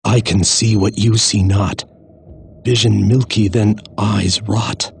I can see what you see not. Vision milky, then eyes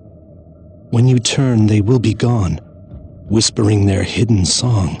rot. When you turn, they will be gone, whispering their hidden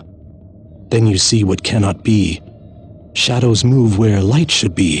song. Then you see what cannot be. Shadows move where light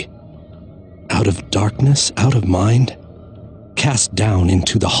should be. Out of darkness, out of mind, cast down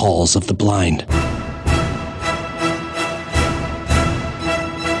into the halls of the blind.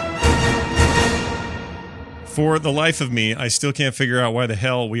 For the life of me, I still can't figure out why the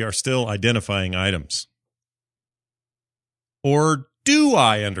hell we are still identifying items. Or do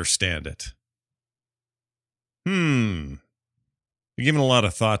I understand it? I've given a lot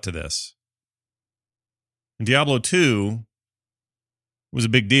of thought to this. And Diablo 2 was a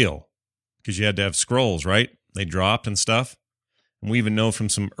big deal because you had to have scrolls, right? They dropped and stuff. And we even know from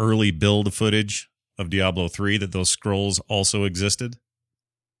some early build footage of Diablo 3 that those scrolls also existed.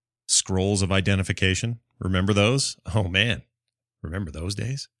 Scrolls of identification. Remember those? Oh, man. Remember those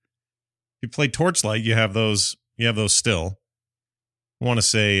days? If you play Torchlight, you have those still. I want to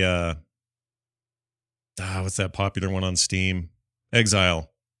say, what's that popular one on Steam?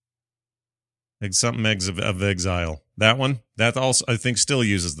 Exile. Something Eggs of Exile. That one? That also, I think, still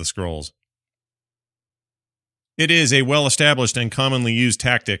uses the scrolls. It is a well-established and commonly used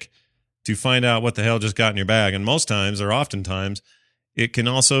tactic to find out what the hell just got in your bag. And most times, or oftentimes, it can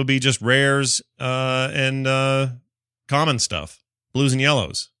also be just rares and common stuff. Blues and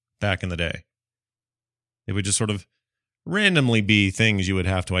yellows back in the day. It would just sort of randomly be things you would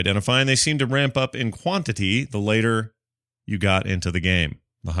have to identify, and they seem to ramp up in quantity the later you got into the game,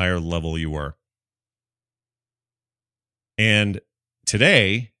 the higher level you were. And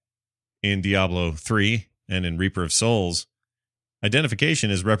today, in Diablo 3 and in Reaper of Souls,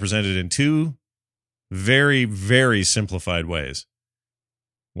 identification is represented in two very, very simplified ways.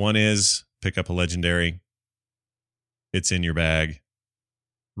 One is pick up a legendary. It's in your bag.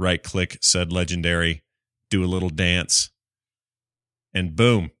 Right-click said legendary. Do a little dance. And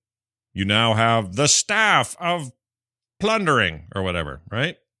boom. You now have the staff of plundering or whatever,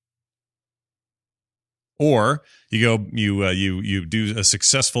 right? Or you go, you do a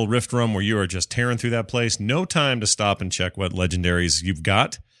successful rift run where you are just tearing through that place. No time to stop and check what legendaries you've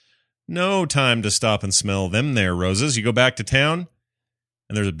got. No time to stop and smell them there roses. You go back to town,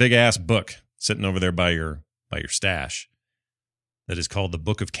 and there's a big ass book sitting over there by your stash that is called the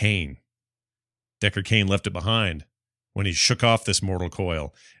Book of Cain. Deckard Cain left it behind when he shook off this mortal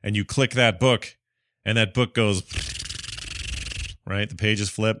coil. And you click that book, and that book goes, right? The pages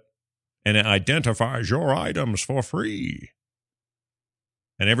flip, and it identifies your items for free.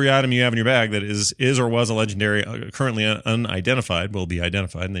 And every item you have in your bag that is or was a legendary, currently unidentified, will be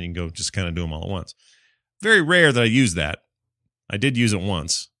identified, and then you can go just kind of do them all at once. Very rare that I use that. I did use it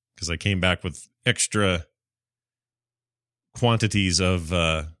once because I came back with extra quantities of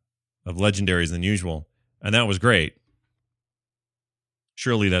legendaries than usual, and that was great.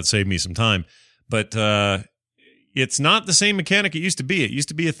 Surely that saved me some time, but it's not the same mechanic it used to be. It used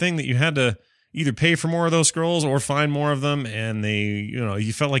to be a thing that you had to either pay for more of those scrolls or find more of them, and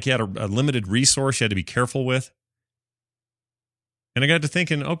you felt like you had a limited resource you had to be careful with. And I got to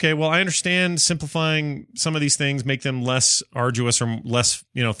thinking, okay, well, I understand simplifying some of these things, make them less arduous or less,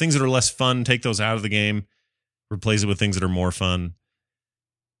 things that are less fun, take those out of the game, replace it with things that are more fun.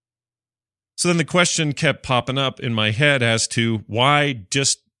 So then the question kept popping up in my head as to why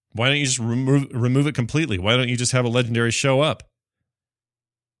don't you just remove it completely? Why don't you just have a legendary show up?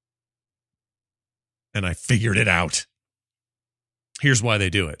 And I figured it out. Here's why they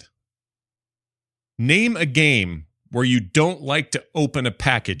do it. Name a game where you don't like to open a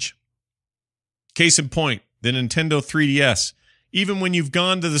package. Case in point, the Nintendo 3DS. Even when you've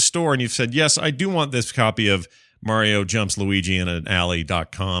gone to the store and you've said, yes, I do want this copy of Mario Jumps Luigi in an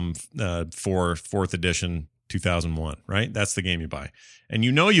Alley.com for 4th edition 2001, right? That's the game you buy. And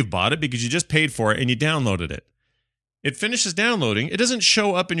you know you've bought it because you just paid for it and you downloaded it. It finishes downloading. It doesn't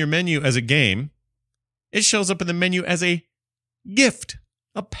show up in your menu as a game. It shows up in the menu as a gift,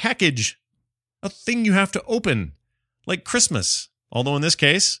 a package, a thing you have to open. Like Christmas. Although in this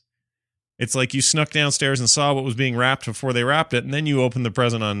case, it's like you snuck downstairs and saw what was being wrapped before they wrapped it, and then you opened the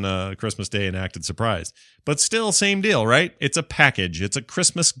present on Christmas Day and acted surprised. But still, same deal, right? It's a package. It's a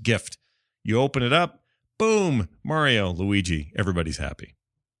Christmas gift. You open it up, boom, Mario, Luigi, everybody's happy.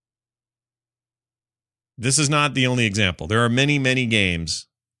 This is not the only example. There are many, many games.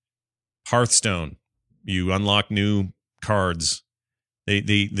 Hearthstone, you unlock new cards.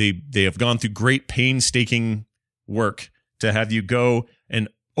 They have gone through great painstaking work to have you go and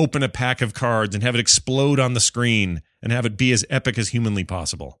open a pack of cards and have it explode on the screen and have it be as epic as humanly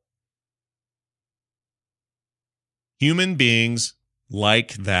possible. Human beings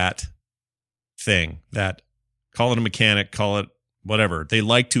like that thing, that, call it a mechanic, call it whatever. They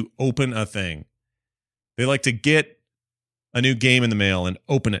like to open a thing. They like to get a new game in the mail and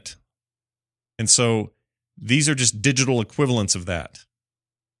open it. And so these are just digital equivalents of that.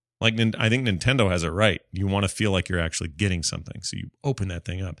 Like, I think Nintendo has it right. You want to feel like you're actually getting something. So you open that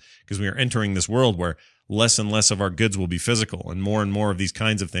thing up, because we are entering this world where less and less of our goods will be physical and more of these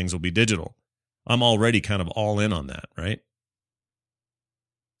kinds of things will be digital. I'm already kind of all in on that, right?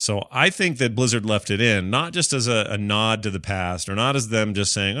 So I think that Blizzard left it in, not just as a nod to the past, or not as them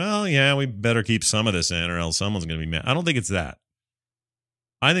just saying, oh, yeah, we better keep some of this in or else someone's going to be mad. I don't think it's that.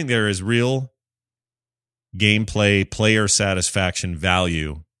 I think there is real gameplay, player satisfaction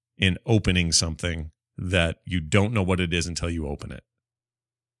value in opening something that you don't know what it is until you open it.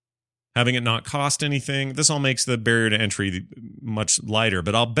 Having it not cost anything, this all makes the barrier to entry much lighter.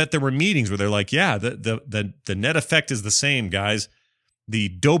 But I'll bet there were meetings where they're like, yeah, the net effect is the same, guys. The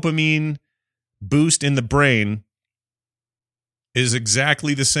dopamine boost in the brain is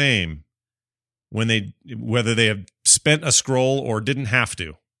exactly the same whether they have spent a scroll or didn't have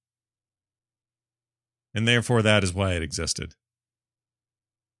to. And therefore, that is why it existed.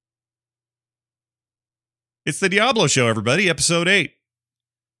 It's the Diablo Show, everybody, episode 8.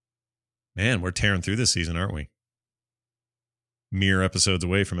 Man, we're tearing through this season, aren't we? Mere episodes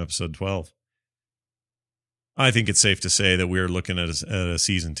away from episode 12. I think it's safe to say that we're looking at a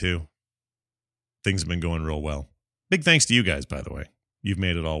season 2. Things have been going real well. Big thanks to you guys, by the way. You've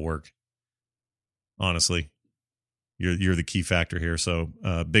made it all work. Honestly, you're the key factor here, so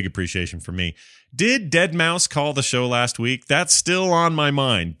big appreciation for me. Did Deadmau5 call the show last week? That's still on my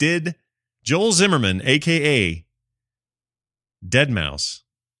mind. Did Joel Zimmerman, a.k.a. Deadmau5,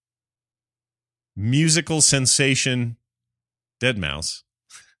 musical sensation Deadmau5,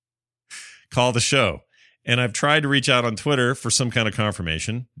 call the show? And I've tried to reach out on Twitter for some kind of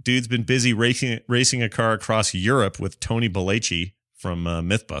confirmation. Dude's been busy racing a car across Europe with Tony Belleci from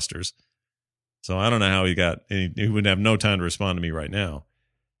Mythbusters. So I don't know how he would have no time to respond to me right now.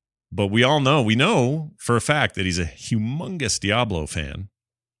 But we know for a fact that he's a humongous Diablo fan.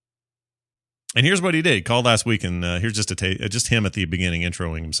 And here's what he did. He called last week, and here's just just him at the beginning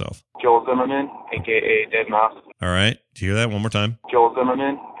introing himself. Joel Zimmerman, a.k.a. Deadmau5. All right. Do you hear that one more time? Joel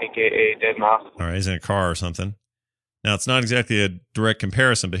Zimmerman, a.k.a. Deadmau5. All right. He's in a car or something. Now, it's not exactly a direct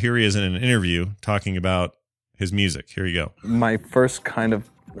comparison, but here he is in an interview talking about his music. Here you go. My first kind of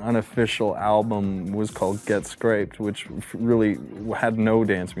unofficial album was called Get Scraped, which really had no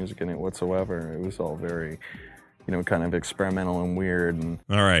dance music in it whatsoever. It was all very, kind of experimental and weird. And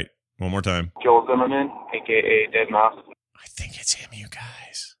all right. One more time. Joel Zimmerman, a.k.a. Deadmau5. I think it's him, you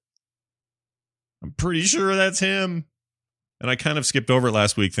guys. I'm pretty sure that's him. And I kind of skipped over it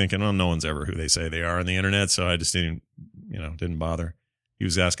last week thinking, oh, no one's ever who they say they are on the internet, so I just didn't bother. He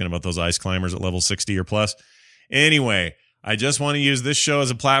was asking about those ice climbers at level 60 or plus. Anyway, I just want to use this show as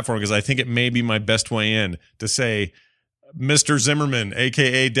a platform because I think it may be my best way in to say, Mr. Zimmerman,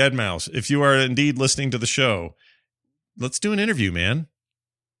 a.k.a. Deadmau5, if you are indeed listening to the show, let's do an interview, man.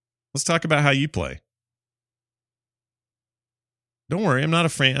 Let's talk about how you play. Don't worry, I'm not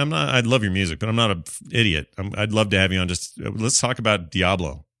afraid. I love your music, but I'm not an idiot. I'd love to have you on. Let's talk about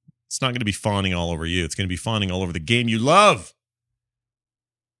Diablo. It's not going to be fawning all over you. It's going to be fawning all over the game you love.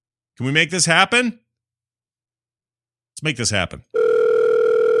 Can we make this happen? Let's make this happen.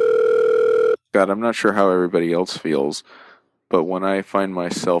 God, I'm not sure how everybody else feels, but when I find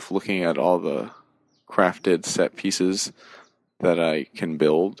myself looking at all the crafted set pieces that I can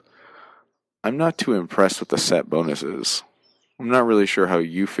build, I'm not too impressed with the set bonuses. I'm not really sure how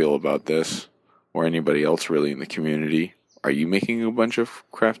you feel about this, or anybody else really in the community. Are you making a bunch of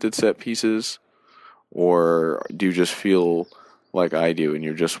crafted set pieces, or do you just feel like I do and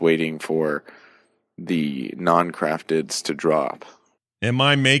you're just waiting for the non-crafteds to drop? Am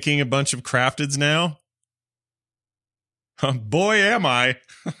I making a bunch of crafteds now? Boy, am I.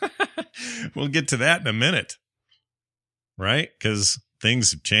 We'll get to that in a minute. Right? Because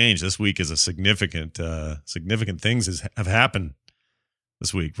things have changed. This week is a significant things have happened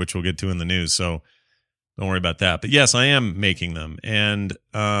this week, which we'll get to in the news. So don't worry about that. But yes, I am making them. And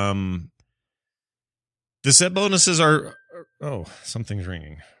the set bonuses are... Oh, something's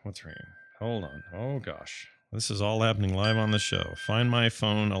ringing. What's ringing? Hold on. Oh, gosh. This is all happening live on the show. Find my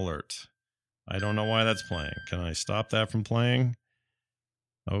phone alert. I don't know why that's playing. Can I stop that from playing?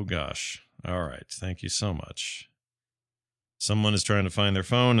 Oh, gosh. All right. Thank you so much. Someone is trying to find their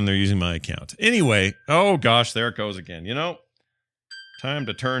phone, and they're using my account. Anyway, oh, gosh, there it goes again. Time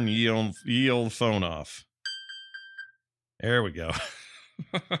to turn ye old phone off. There we go.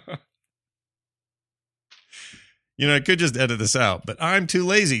 I could just edit this out, but I'm too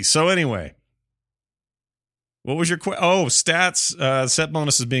lazy. So anyway, what was your stats, set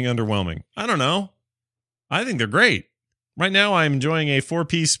bonuses being underwhelming? I don't know. I think they're great. Right now, I'm enjoying a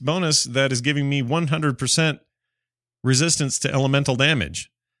 4-piece bonus that is giving me 100% resistance to elemental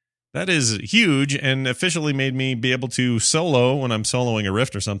damage. That is huge and officially made me be able to solo, when I'm soloing a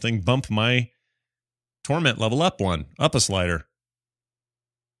rift or something, bump my torment level up a slider.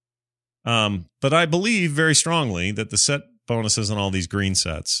 But I believe very strongly that the set bonuses on all these green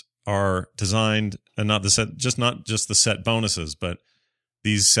sets are designed, and not just the set bonuses, but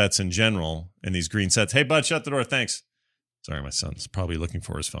these sets in general and these green sets. Hey, bud, shut the door. Thanks. Sorry, my son's probably looking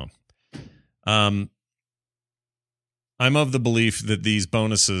for his phone. I'm of the belief that these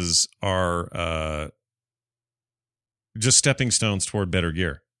bonuses are just stepping stones toward better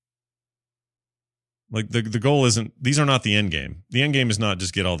gear. Like the goal isn't, these are not the end game. The end game is not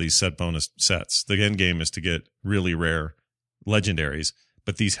just get all these set bonus sets. The end game is to get really rare legendaries,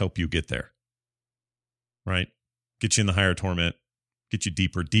 but these help you get there. Right? Get you in the higher torment, get you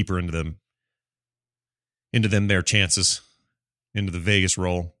deeper into their chances, into the Vegas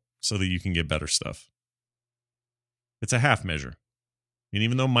roll, so that you can get better stuff. It's a half measure. And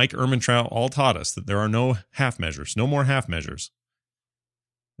even though Mike Ehrmantraut all taught us that there are no half measures, no more half measures,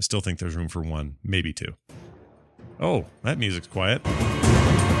 I still think there's room for one, maybe two. Oh, that music's quiet.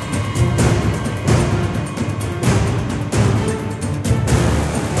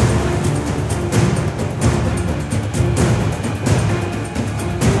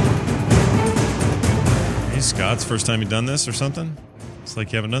 Hey, Scott's first time you've done this or something? It's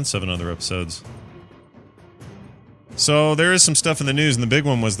like you haven't done 7 other episodes. So there is some stuff in the news, and the big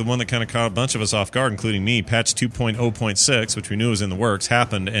one was the one that kind of caught a bunch of us off guard, including me. Patch 2.0.6, which we knew was in the works,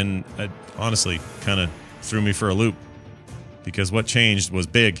 happened, and it honestly kind of threw me for a loop, because what changed was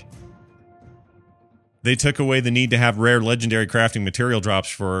big. They took away the need to have rare legendary crafting material drops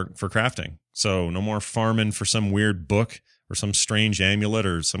for crafting. So no more farming for some weird book or some strange amulet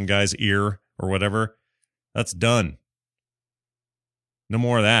or some guy's ear or whatever. That's done. No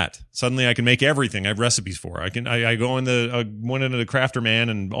more of that. Suddenly I can make everything I have recipes for. I go went into the Crafter Man,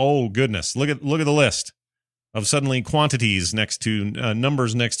 and oh goodness, look at the list of suddenly quantities next to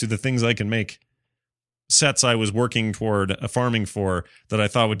numbers next to the things I can make. Sets I was working toward farming for that I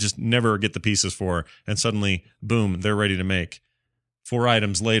thought would just never get the pieces for, and suddenly boom, they're ready to make. 4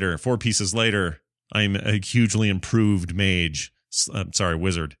 pieces later, I'm a hugely improved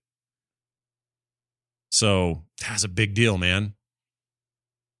wizard. So that's a big deal, man.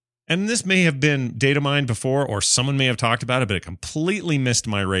 And this may have been data mined before, or someone may have talked about it, but it completely missed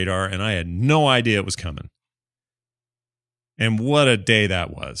my radar, and I had no idea it was coming. And what a day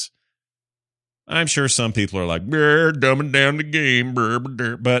that was. I'm sure some people are like, dumbing down the game,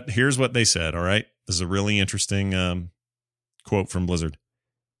 but here's what they said, all right? This is a really interesting quote from Blizzard.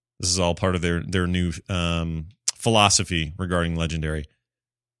 This is all part of their new philosophy regarding Legendary.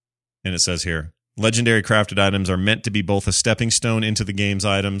 And it says here, Legendary crafted items are meant to be both a stepping stone into endgame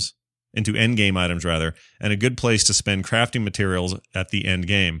items, and a good place to spend crafting materials at the end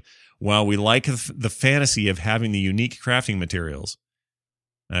game. While we like the fantasy of having the unique crafting materials,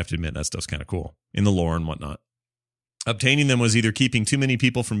 I have to admit that stuff's kind of cool in the lore and whatnot. Obtaining them was either keeping too many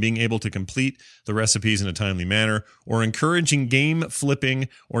people from being able to complete the recipes in a timely manner, or encouraging game flipping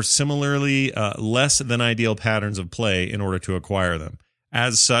or similarly less than ideal patterns of play in order to acquire them.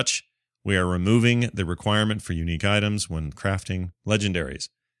 As such, we are removing the requirement for unique items when crafting legendaries.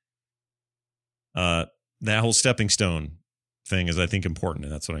 That whole stepping stone thing is, I think, important,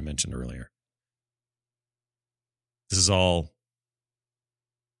 and that's what I mentioned earlier. This is all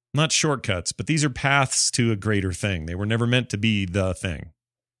not shortcuts, but these are paths to a greater thing. They were never meant to be the thing.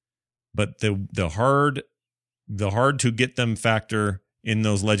 But the hard to get them factor in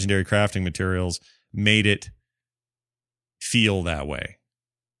those legendary crafting materials made it feel that way.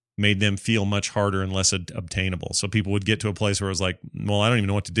 Made them feel much harder and less obtainable. So people would get to a place where it was like, well, I don't even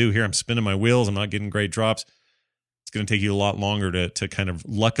know what to do here. I'm spinning my wheels. I'm not getting great drops. It's going to take you a lot longer to kind of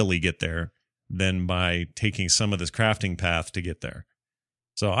luckily get there than by taking some of this crafting path to get there.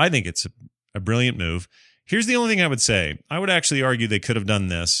 So I think it's a brilliant move. Here's the only thing I would say. I would actually argue they could have done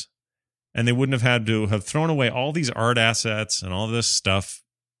this, and they wouldn't have had to have thrown away all these art assets and all this stuff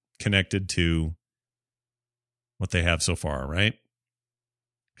connected to what they have so far, right?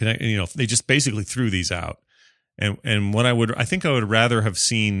 They just basically threw these out. And what I think I would rather have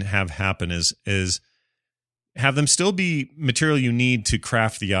seen have happen is have them still be material you need to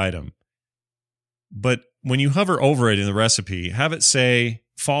craft the item. But when you hover over it in the recipe, have it say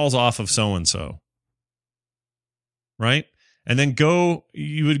falls off of so-and-so. Right? And then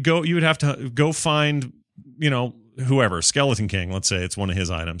you would have to go find, whoever, Skeleton King, let's say it's one of his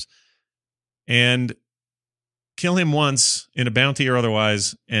items, and kill him once in a bounty or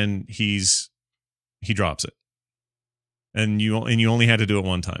otherwise, and he drops it. And you only had to do it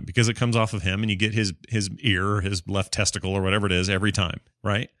one time because it comes off of him, and you get his ear or his left testicle or whatever it is every time,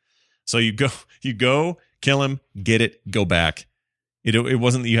 right? So you go, kill him, get it, go back. It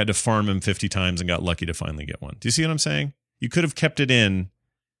wasn't that you had to farm him 50 times and got lucky to finally get one. Do you see what I'm saying? You could have kept it in,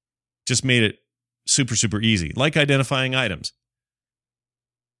 just made it super, super easy, like identifying items.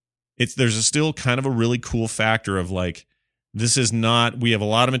 There's still kind of a really cool factor of like, this is not, we have a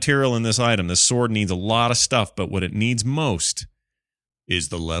lot of material in this item. This sword needs a lot of stuff, but what it needs most is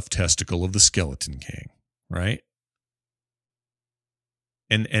the left testicle of the Skeleton King, right?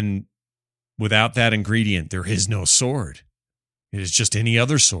 And without that ingredient, there is no sword. It is just any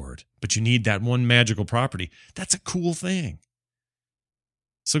other sword, but you need that one magical property. That's a cool thing.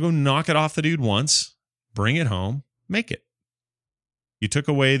 So go knock it off the dude once, bring it home, make it. You took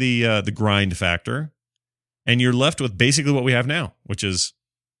away the grind factor, and you're left with basically what we have now, which is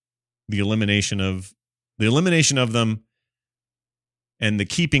the elimination of them, and the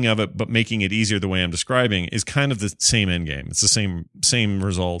keeping of it, but making it easier the way I'm describing is kind of the same end game. It's the same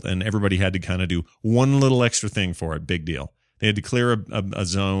result, and everybody had to kind of do one little extra thing for it. Big deal. They had to clear a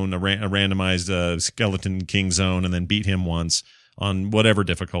zone, a randomized Skeleton King zone, and then beat him once on whatever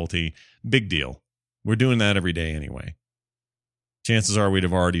difficulty. Big deal. We're doing that every day anyway. Chances are we'd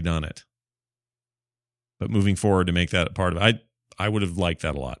have already done it. But moving forward to make that a part of it, I would have liked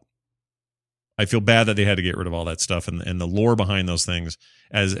that a lot. I feel bad that they had to get rid of all that stuff and the lore behind those things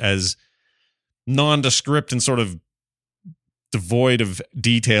as nondescript and sort of devoid of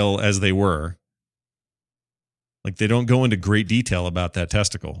detail as they were. Like, they don't go into great detail about that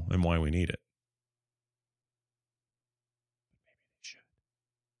testicle and why we need it.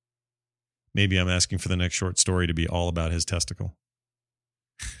 Maybe I'm asking for the next short story to be all about his testicle.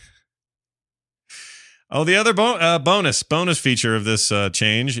 Oh, the other bonus feature of this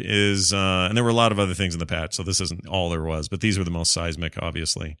change is, and there were a lot of other things in the patch, so this isn't all there was, but these were the most seismic,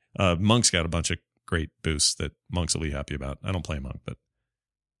 obviously. Monk's got a bunch of great boosts that Monks will be happy about. I don't play Monk, but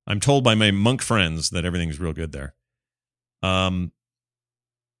I'm told by my Monk friends that everything's real good there. I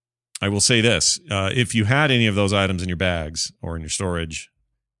will say this. If you had any of those items in your bags or in your storage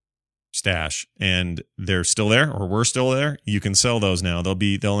stash and they're still there or were still there, you can sell those now.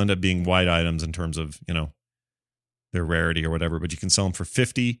 They'll end up being white items in terms of, their rarity or whatever, but you can sell them for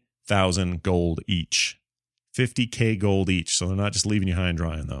 50,000 gold each. 50K gold each. So they're not just leaving you high and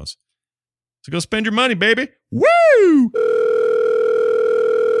dry on those. So go spend your money, baby. Woo!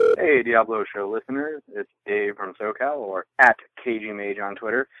 Hey, Diablo Show listeners. It's Dave from SoCal, or at KGMage on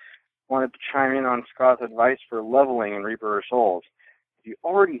Twitter. Wanted to chime in on Scott's advice for leveling in Reaper of Souls. If you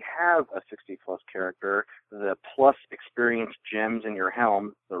already have a 60-plus character, the plus experience gems in your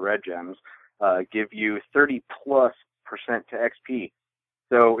helm, the red gems, give you 30+% to XP.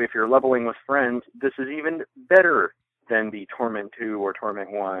 So if you're leveling with friends, this is even better than the Torment 2 or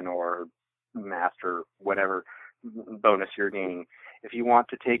Torment 1 or Master, whatever bonus you're gaining. If you want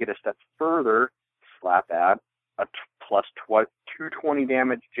to take it a step further, slap at a plus 220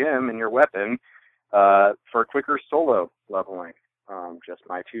 damage gem in your weapon for quicker solo leveling. Just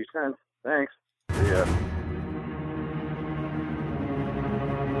my 2 cents. Thanks. See ya.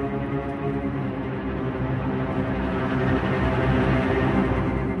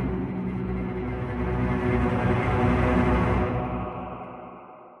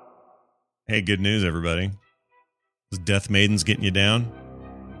 Hey, good news, everybody. Is Death Maiden's getting you down?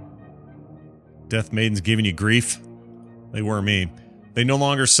 Death Maiden's giving you grief? They were me. They no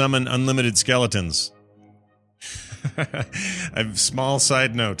longer summon unlimited skeletons. A small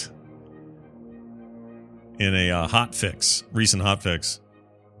side note. In a recent hotfix,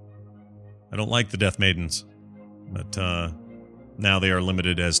 I don't like the Death Maidens, but now they are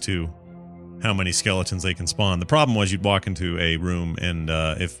limited as to how many skeletons they can spawn. The problem was you'd walk into a room, and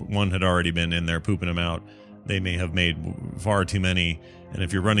if one had already been in there pooping them out, they may have made far too many. And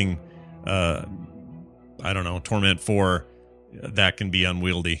if you're running, Torment 4, that can be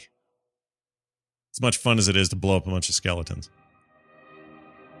unwieldy. As much fun as it is to blow up a bunch of skeletons.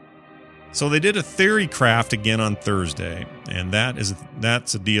 So they did a theory craft again on Thursday, and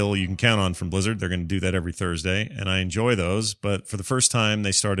that's a deal you can count on from Blizzard. They're going to do that every Thursday, and I enjoy those. But for the first time,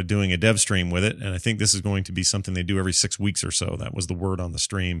 they started doing a dev stream with it, and I think this is going to be something they do every 6 weeks or so. That was the word on the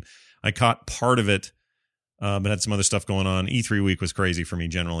stream. I caught part of it, but had some other stuff going on. E3 week was crazy for me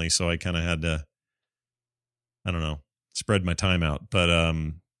generally, so I kind of had to, spread my time out. But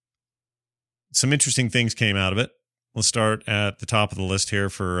some interesting things came out of it. Let's start at the top of the list here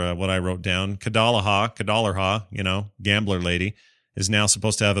for what I wrote down. Kadalaha, gambler lady, is now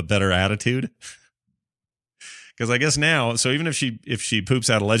supposed to have a better attitude. Because I guess now, so even if she poops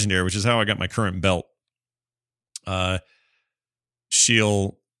out a legendary, which is how I got my current belt,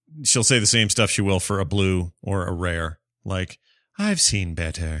 she'll say the same stuff she will for a blue or a rare. Like, I've seen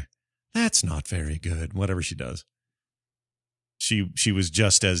better. That's not very good. Whatever she does. She was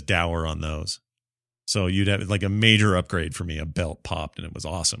just as dour on those. So you'd have like a major upgrade for me. A belt popped and it was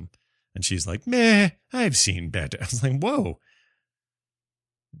awesome. And she's like, meh, I've seen better. I was like, whoa.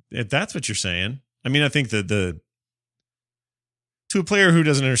 If that's what you're saying. I mean, I think that to a player who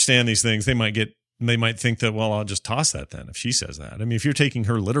doesn't understand these things, they might think that, well, I'll just toss that then if she says that. I mean, if you're taking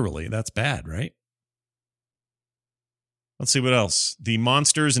her literally, that's bad, right? Let's see what else. The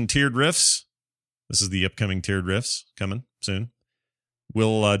monsters and tiered rifts. This is the upcoming tiered rifts coming soon.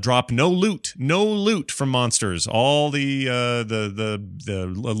 Will drop no loot from monsters. All the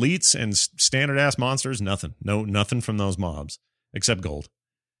elites and standard ass monsters, nothing from those mobs except gold,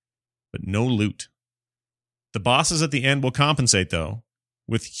 but no loot. The bosses at the end will compensate though,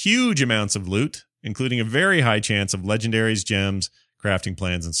 with huge amounts of loot, including a very high chance of legendaries, gems, crafting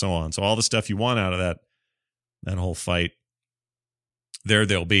plans, and so on. So all the stuff you want out of that whole fight,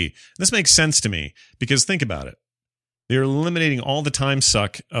 they'll be. This makes sense to me because think about it. They're eliminating all the time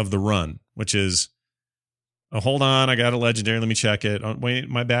suck of the run, which is, oh, hold on, I got a legendary, let me check it. Oh, wait,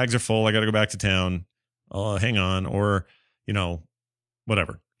 my bags are full, I got to go back to town. Oh, hang on, or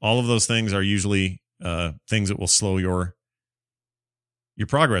whatever. All of those things are usually things that will slow your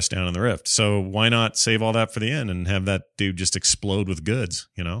progress down in the rift. So why not save all that for the end and have that dude just explode with goods?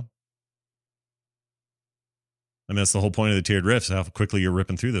 I mean, that's the whole point of the tiered rifts, how quickly you're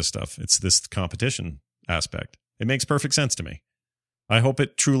ripping through this stuff. It's this competition aspect. It makes perfect sense to me. I hope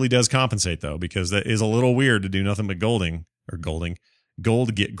it truly does compensate, though, because that is a little weird to do nothing but gold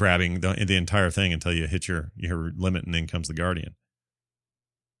grabbing the entire thing until you hit your limit, and then comes the Guardian.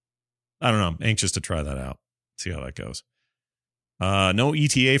 I don't know. I'm anxious to try that out. See how that goes. No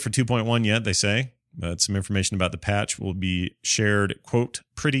ETA for 2.1 yet, they say, but some information about the patch will be shared, quote,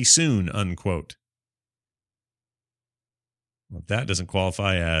 pretty soon, unquote. Well, if that doesn't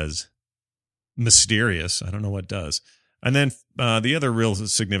qualify as mysterious, I don't know what does. And then the other real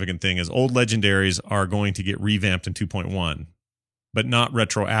significant thing is old legendaries are going to get revamped in 2.1, but not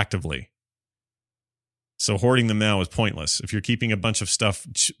retroactively. So hoarding them now is pointless. If you're keeping a bunch of stuff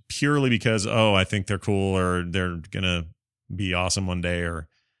purely because, I think they're cool or they're going to be awesome one day or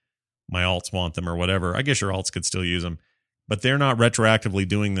my alts want them or whatever, I guess your alts could still use them. But they're not retroactively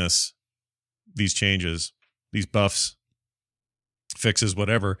doing these changes, these buffs, fixes,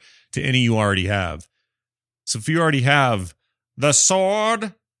 whatever, to any you already have. So if you already have the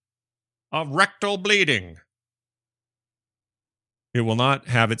sword of rectal bleeding, it will not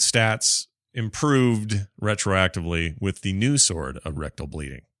have its stats improved retroactively with the new sword of rectal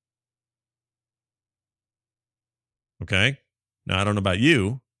bleeding. Okay? Now, I don't know about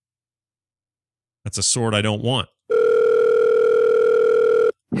you. That's a sword I don't want.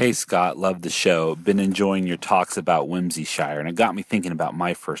 Hey, Scott, love the show. Been enjoying your talks about Whimsyshire, and it got me thinking about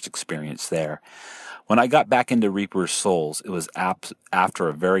my first experience there. When I got back into Reaper's Souls, it was after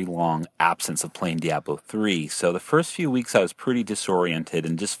a very long absence of playing Diablo 3, so the first few weeks I was pretty disoriented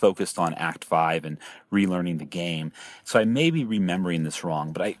and just focused on Act 5 and relearning the game. So I may be remembering this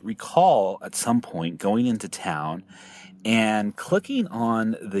wrong, but I recall at some point going into town and clicking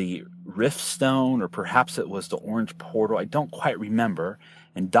on the Rift Stone, or perhaps it was the Orange Portal, I don't quite remember,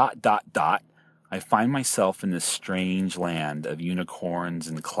 and ... I find myself in this strange land of unicorns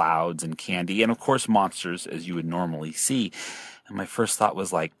and clouds and candy, and of course monsters, as you would normally see. And my first thought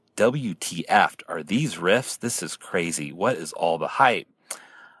was like, WTF, are these rifts? This is crazy. What is all the hype?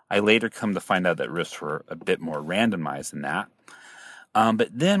 I later come to find out that rifts were a bit more randomized than that. But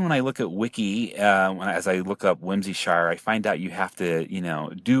then when I look at Wiki, as I look up Whimsyshire, I find out you have to,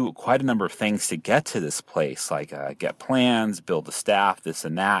 do quite a number of things to get to this place, like get plans, build a staff, this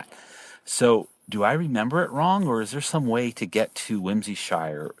and that. So do I remember it wrong, or is there some way to get to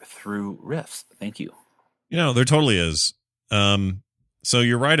Whimsyshire through rifts? Thank you. There totally is. So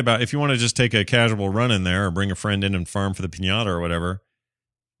you're right about if you want to just take a casual run in there or bring a friend in and farm for the pinata or whatever,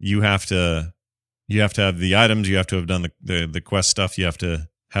 you have to have the items, you have to have done the quest stuff, you have to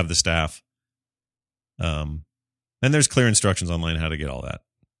have the staff. And there's clear instructions online how to get all that,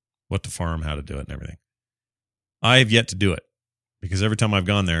 what to farm, how to do it, and everything. I have yet to do it because every time I've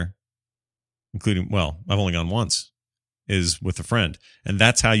gone there, I've only gone once, is with a friend. And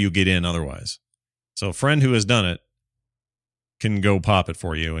that's how you get in otherwise. So a friend who has done it can go pop it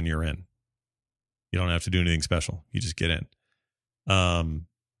for you and you're in. You don't have to do anything special. You just get in.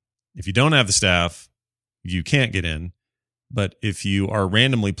 If you don't have the staff, you can't get in. But if you are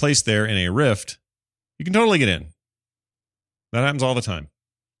randomly placed there in a rift, you can totally get in. That happens all the time.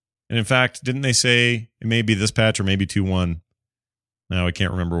 And in fact, didn't they say it may be this patch or maybe 2.1? Now I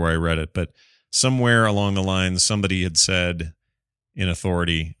can't remember where I read it, but somewhere along the lines, somebody had said in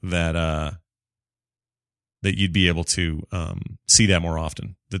authority that that you'd be able to see that more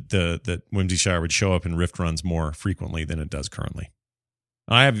often. That Whimsyshire would show up in rift runs more frequently than it does currently.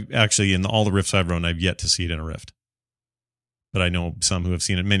 I have actually, in all the rifts I've run, I've yet to see it in a rift. But I know some who have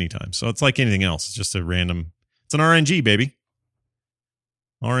seen it many times. So it's like anything else. It's just a random, it's an RNG, baby.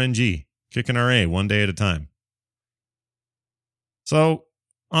 RNG. Kicking RA one day at a time. So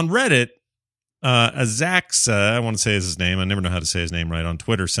on Reddit, Azaxa, I want to say his name. I never know how to say his name right. On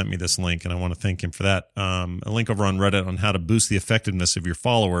Twitter, sent me this link, and I want to thank him for that. A link over on Reddit on how to boost the effectiveness of your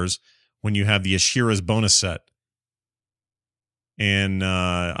followers when you have the Ashira's bonus set. And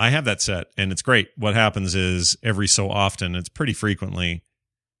I have that set, and it's great. What happens is every so often, it's pretty frequently,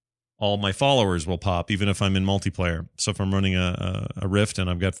 all my followers will pop, even if I'm in multiplayer. So if I'm running a rift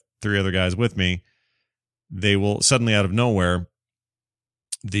and I've got 3 other guys with me, they will suddenly out of nowhere,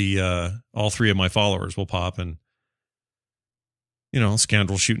 all 3 of my followers will pop, and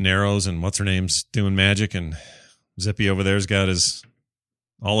Scoundrel shooting arrows, and what's her name's doing magic, and Zippy over there's got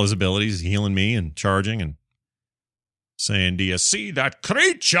all his abilities, healing me and charging and saying, "Do you see that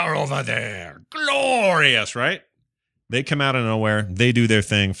creature over there? Glorious!" Right? They come out of nowhere. They do their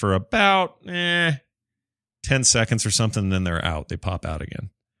thing for about 10 seconds or something, and then they're out. They pop out again.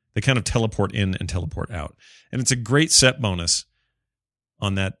 They kind of teleport in and teleport out, and it's a great set bonus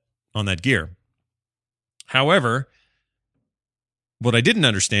on that gear. However, what I didn't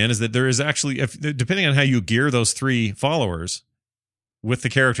understand is that there is actually, depending on how you gear those 3 followers with the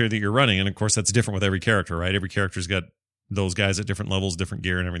character that you're running, and of course that's different with every character, right? Every character's got those guys at different levels, different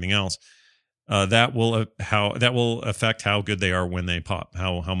gear, and everything else. That will affect how good they are when they pop,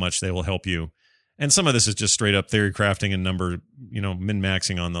 how much they will help you. And some of this is just straight up theory crafting and number,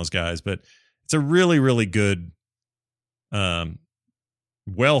 min-maxing on those guys. But it's a really, really good,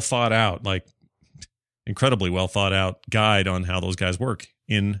 well thought out, like incredibly well thought out guide on how those guys work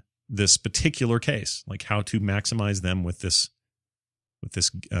in this particular case, like how to maximize them with this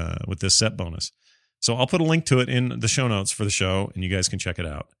set bonus. So I'll put a link to it in the show notes for the show, and you guys can check it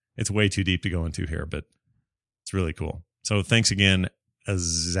out. It's way too deep to go into here, but it's really cool. So thanks again,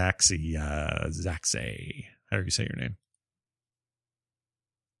 Zaxi. How do you say your name?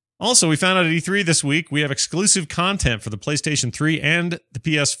 Also, we found out at E3 this week, we have exclusive content for the PlayStation 3 and the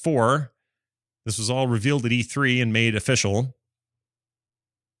PS4. This was all revealed at E3 and made official.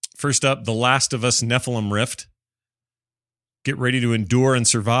 First up, The Last of Us Nephilim Rift. Get ready to endure and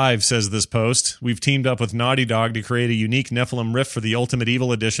survive, says this post. We've teamed up with Naughty Dog to create a unique Nephilim Rift for the Ultimate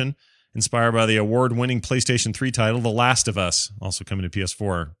Evil Edition, inspired by the award-winning PlayStation 3 title, The Last of Us, also coming to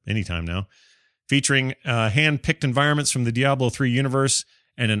PS4 anytime now, featuring hand-picked environments from the Diablo 3 universe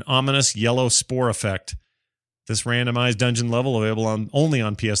and an ominous yellow spore effect. This randomized dungeon level, available only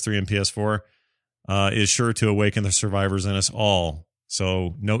on PS3 and PS4, is sure to awaken the survivors in us all.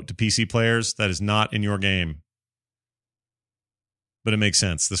 So, note to PC players, that is not in your game. But it makes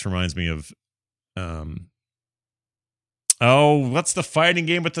sense. This reminds me of, what's the fighting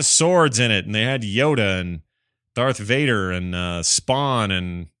game with the swords in it? And they had Yoda and Darth Vader and Spawn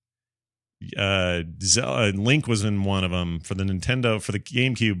and Link was in one of them for the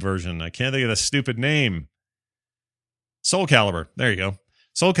GameCube version. I can't think of the stupid name. Soul Calibur. There you go.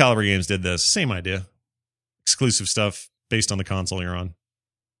 Soul Calibur games did this. Same idea. Exclusive stuff based on the console you're on.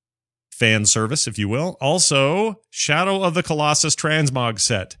 Fan service, if you will. Also, Shadow of the Colossus transmog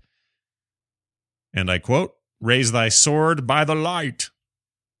set. And I quote, "Raise thy sword by the light."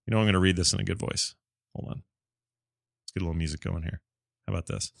 I'm going to read this in a good voice. Hold on. Let's get a little music going here. How about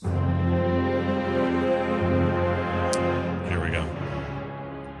this? Here we go.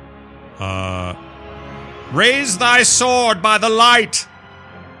 Raise thy sword by the light.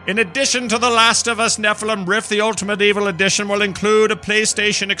 In addition to The Last of Us Nephilim Rift, the Ultimate Evil Edition will include a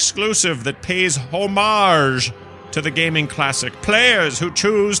PlayStation exclusive that pays homage to the gaming classic. Players who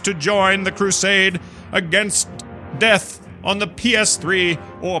choose to join the crusade against death on the PS3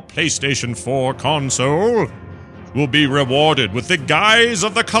 or PlayStation 4 console will be rewarded with the Guise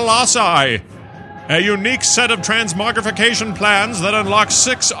of the Colossi, a unique set of transmogrification plans that unlock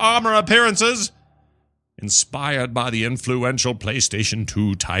 6 armor appearances inspired by the influential PlayStation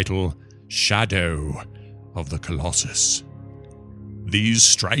 2 title, Shadow of the Colossus. These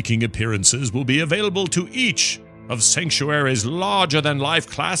striking appearances will be available to each of Sanctuary's larger-than-life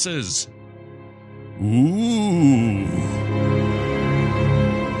classes. Ooh.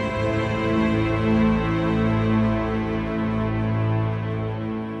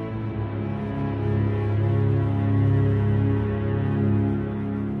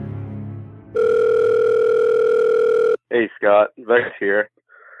 Hey Scott, Vex here.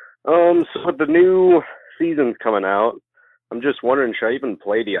 So with the new seasons coming out, I'm just wondering, should I even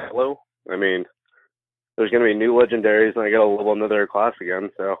play Diablo? I mean, there's going to be new legendaries, and I got to level another class again,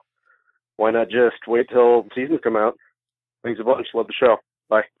 so why not just wait till seasons come out? Thanks a bunch. Love the show.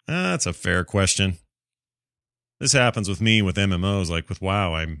 Bye. That's a fair question. This happens with me with MMOs, like with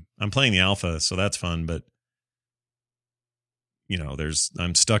WoW. I'm playing the alpha, so that's fun, but you know,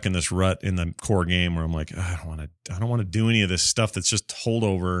 I'm stuck in this rut in the core game where I'm like, I don't want to do any of this stuff that's just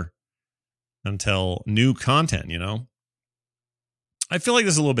holdover until new content, you know? I feel like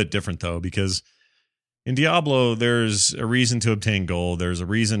this is a little bit different though, because in Diablo, there's a reason to obtain gold. There's a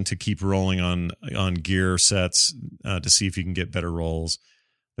reason to keep rolling on gear sets to see if you can get better rolls.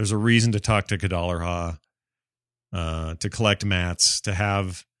 There's a reason to talk to Kadalharha, to collect mats, to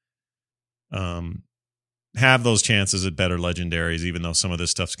have those chances at better legendaries, even though some of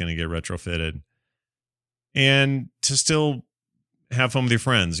this stuff's going to get retrofitted, and to still have fun with your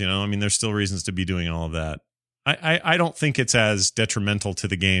friends. You know, I mean, there's still reasons to be doing all of that. I don't think it's as detrimental to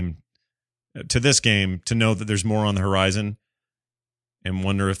the game, to this game, to know that there's more on the horizon and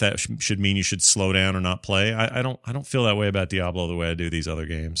wonder if that should mean you should slow down or not play. I don't feel that way about Diablo the way I do these other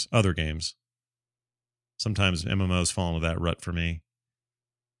games. Sometimes MMOs fall into that rut for me.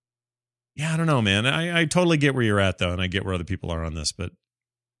 Yeah, I don't know, man. I totally get where you're at, though, and I get where other people are on this, but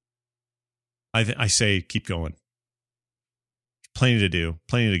I say keep going. Plenty to do,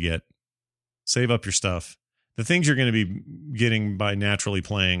 plenty to get. Save up your stuff. The things you're going to be getting by naturally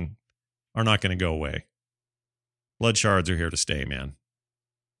playing are not going to go away. Blood shards are here to stay, man.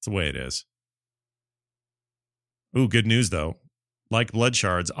 It's the way it is. Ooh, good news, though. Like blood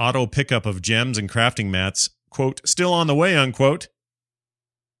shards, auto pickup of gems and crafting mats, quote, still on the way, unquote.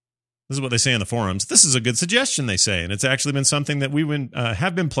 This is what they say in the forums. This is a good suggestion, they say, and it's actually been something that we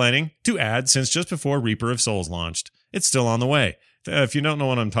have been planning to add since just before Reaper of Souls launched. It's still on the way. If you don't know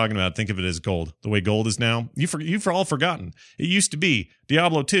what I'm talking about, think of it as gold. The way gold is now, you've all forgotten. It used to be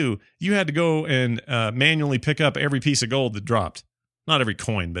Diablo 2. You had to go and manually pick up every piece of gold that dropped. Not every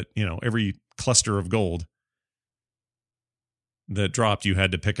coin, but every cluster of gold that dropped, you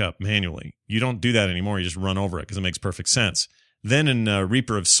had to pick up manually. You don't do that anymore. You just run over it because it makes perfect sense. Then in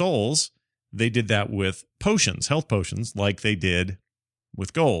Reaper of Souls, they did that with potions, health potions, like they did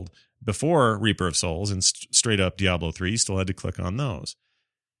with gold. Before Reaper of Souls and straight up Diablo 3, you still had to click on those.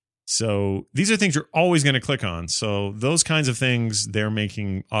 So these are things you're always going to click on. So those kinds of things, they're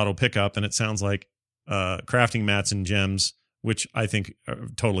making auto pickup, and it sounds like crafting mats and gems, which I think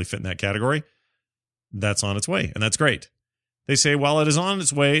totally fit in that category. That's on its way, and that's great. They say, while it is on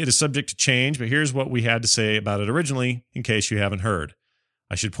its way, it is subject to change, but here's what we had to say about it originally, in case you haven't heard.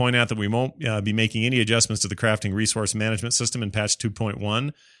 I should point out that we won't be making any adjustments to the crafting resource management system in patch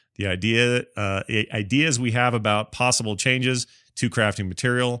 2.1. The ideas we have about possible changes to crafting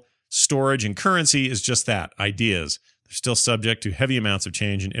material, storage, and currency is just that, ideas. They're still subject to heavy amounts of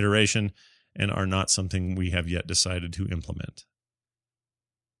change and iteration and are not something we have yet decided to implement.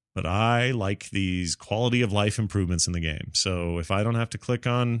 But I like these quality of life improvements in the game. So if I don't have to click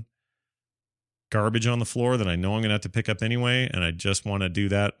on garbage on the floor that I know I'm going to have to pick up anyway, and I just want to do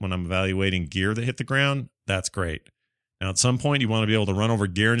that when I'm evaluating gear that hit the ground, that's great. Now, at some point, you want to be able to run over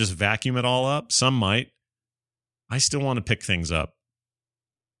gear and just vacuum it all up. Some might. I still want to pick things up.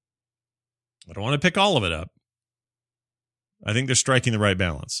 I don't want to pick all of it up. I think they're striking the right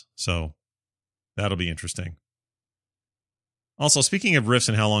balance. So that'll be interesting. Also, speaking of rifts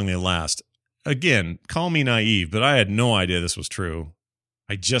and how long they last, again, call me naive, but I had no idea this was true.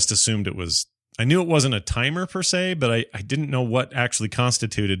 I just assumed it was. I knew it wasn't a timer per se, but I didn't know what actually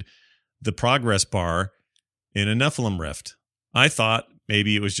constituted the progress bar in a Nephilim rift. I thought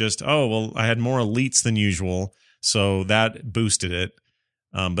maybe it was just, I had more elites than usual, so that boosted it.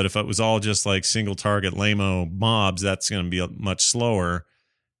 But if it was all just like single target lame-o mobs, that's going to be much slower.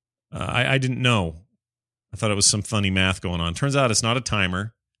 I didn't know. I thought it was some funny math going on. Turns out it's not a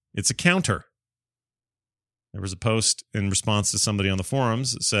timer. It's a counter. There was a post in response to somebody on the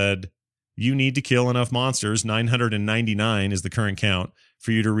forums that said, you need to kill enough monsters, 999 is the current count,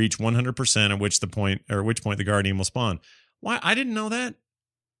 for you to reach 100%, at which point the Guardian will spawn. Why? I didn't know that.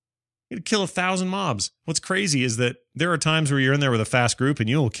 You had to kill 1,000 mobs. What's crazy is that there are times where you're in there with a fast group and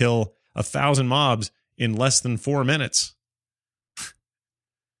you'll kill 1,000 mobs in less than 4 minutes.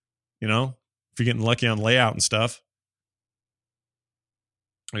 If you're getting lucky on layout and stuff.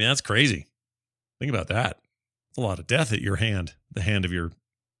 I mean, that's crazy. Think about that. It's a lot of death at your hand, the hand of your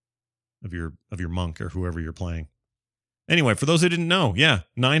monk or whoever you're playing. Anyway, for those who didn't know,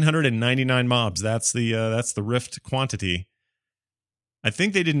 999 mobs. That's the Rift quantity. I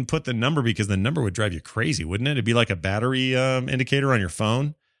think they didn't put the number because the number would drive you crazy, wouldn't it? It'd be like a battery indicator on your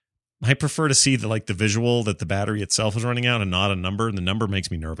phone. I prefer to see the visual that the battery itself is running out and not a number. And the number makes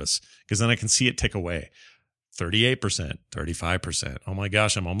me nervous because then I can see it tick away. 38%, 35%. Oh my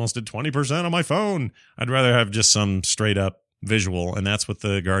gosh, I'm almost at 20% on my phone. I'd rather have just some straight up visual. And that's what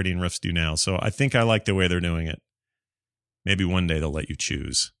the Guardian Rifts do now. So I think I like the way they're doing it. Maybe one day they'll let you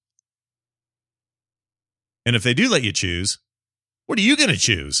choose. And if they do let you choose, what are you going to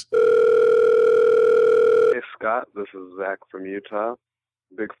choose? Hey, Scott. This is Zach from Utah.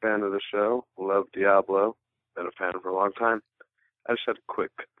 Big fan of the show. Love Diablo. Been a fan for a long time. I just had a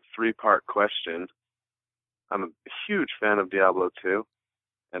quick 3-part question. I'm a huge fan of Diablo 2,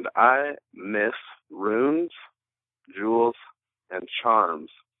 and I miss runes, jewels, and charms.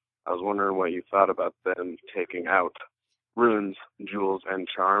 I was wondering what you thought about them taking out runes, jewels, and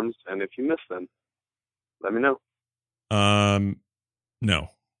charms, and if you miss them, let me know. No,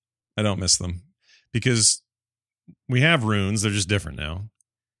 I don't miss them because we have runes. They're just different now.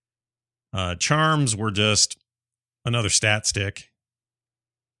 Charms were just another stat stick.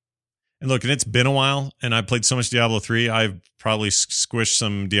 And look, and it's been a while, and I played so much Diablo 3, I've probably squished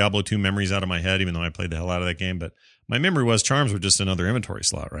some Diablo 2 memories out of my head, even though I played the hell out of that game. But my memory was charms were just another inventory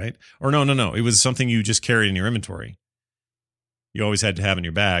slot, right? Or no. It was something you just carried in your inventory. You always had to have in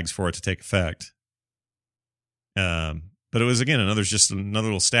your bags for it to take effect. But it was, again, just another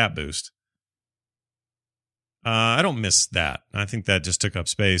little stat boost. I don't miss that. I think that just took up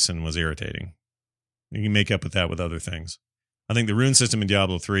space and was irritating. You can make up with that with other things. I think the rune system in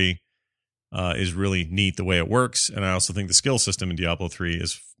Diablo 3 is really neat the way it works. And I also think the skill system in Diablo 3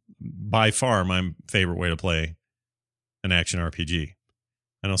 is by far my favorite way to play an action RPG.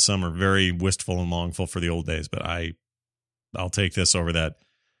 I know some are very wistful and longful for the old days, but I'll take this over that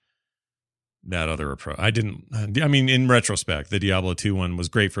other approach. In retrospect, the Diablo 2 one was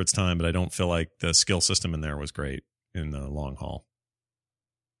great for its time, but I don't feel like the skill system in there was great in the long haul.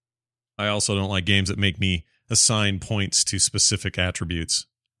 I also don't like games that make me assign points to specific attributes.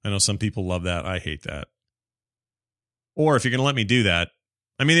 I know some people love that. I hate that. Or if you're going to let me do that,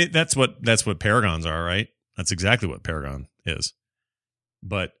 that's what Paragons are, right? That's exactly what Paragon is.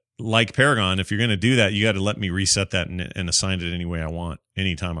 But like Paragon, if you're going to do that, you got to let me reset that and assign it any way I want,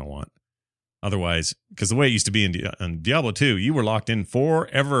 anytime I want. Otherwise, because the way it used to be in Diablo 2, you were locked in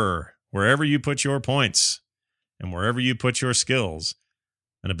forever, wherever you put your points and wherever you put your skills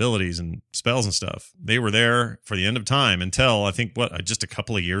and abilities and spells and stuff. They were there for the end of time until, I think, just a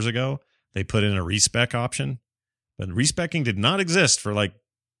couple of years ago, they put in a respec option. But respecing did not exist for like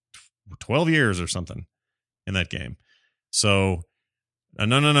 12 years or something in that game. So,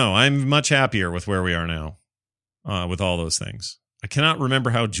 no. I'm much happier with where we are now with all those things. I cannot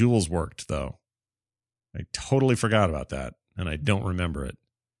remember how jewels worked, though. I totally forgot about that, and I don't remember it.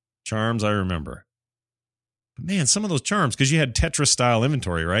 Charms, I remember. But man, some of those charms, because you had Tetris-style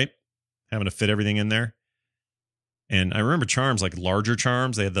inventory, right? Having to fit everything in there. And I remember charms, like larger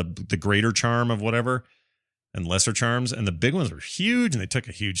charms. They had the greater charm of whatever, and lesser charms. And the big ones were huge, and they took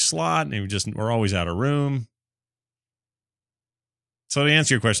a huge slot, and they were always out of room. So to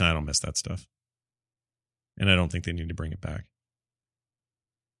answer your question, I don't miss that stuff. And I don't think they need to bring it back.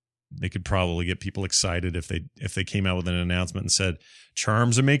 They could probably get people excited if they came out with an announcement and said,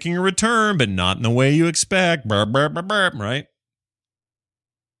 charms are making a return, but not in the way you expect. Burp, burp, burp, burp, right?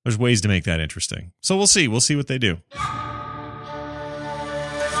 There's ways to make that interesting. So we'll see. We'll see what they do.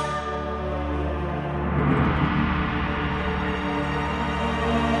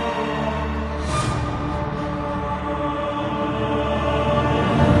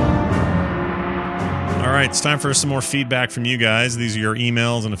 All right, it's time for some more feedback from you guys. These are your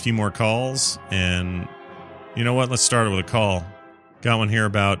emails and a few more calls. And you know what? Let's start with a call. Got one here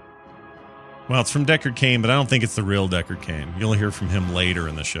about, well, it's from Deckard Cain, but I don't think it's the real Deckard Cain. You'll hear from him later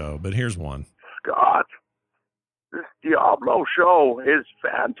in the show, but here's one. Scott, this Diablo show is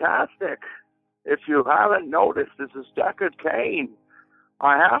fantastic. If you haven't noticed, this is Deckard Cain.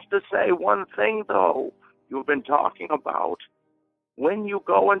 I have to say one thing, though. You've been talking about when you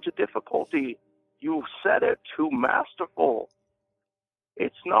go into difficulty, you said it too masterful.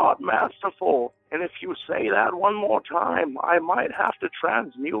 It's not masterful. And if you say that one more time, I might have to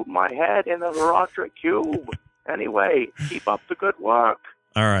transmute my head in a Verotric cube. Anyway, keep up the good work.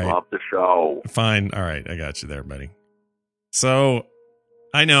 All right. Love the show. Fine. All right. I got you there, buddy. So,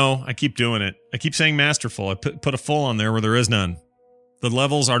 I know. I keep doing it. I keep saying masterful. I put a full on there where there is none. The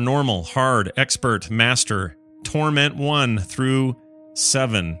levels are normal, hard, expert, master, torment 1 through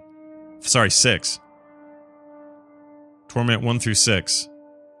 7. Sorry, 6. Torment 1 through 6.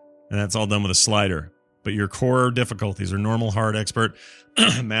 And that's all done with a slider. But your core difficulties are normal, hard, expert,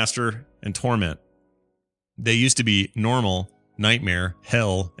 master, and torment. They used to be normal, nightmare,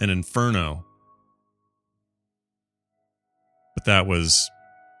 hell, and inferno. But that was...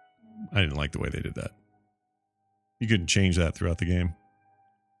 I didn't like the way they did that. You couldn't change that throughout the game.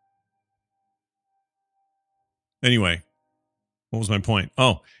 Anyway, what was my point?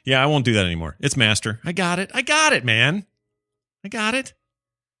 Oh, yeah, I won't do that anymore. It's master. I got it, man. I got it.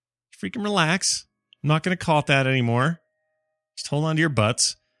 Freaking relax. I'm not going to call it that anymore. Just hold on to your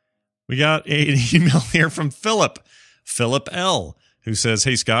butts. We got an email here from Philip L., who says,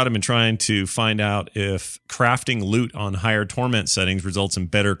 "Hey, Scott, I've been trying to find out if crafting loot on higher torment settings results in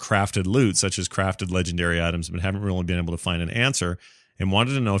better crafted loot, such as crafted legendary items, but haven't really been able to find an answer and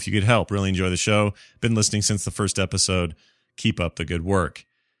wanted to know if you could help. Really enjoy the show. Been listening since the first episode. Keep up the good work."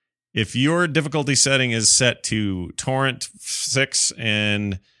 If your difficulty setting is set to Torment 6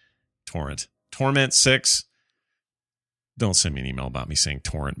 and Torment 6, don't send me an email about me saying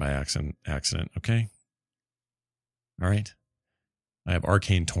torrent by accident, okay? All right? I have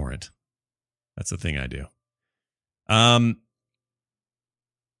Arcane Torrent. That's the thing I do.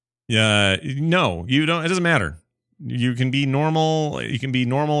 Yeah, no, you don't. It doesn't matter. You can be normal. You can be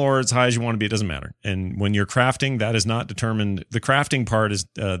normal or as high as you want to be. It doesn't matter. And when you're crafting, that is not determined. The crafting part is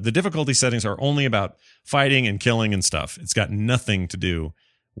the difficulty settings are only about fighting and killing and stuff. It's got nothing to do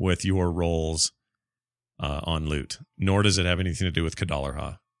with your rolls on loot, nor does it have anything to do with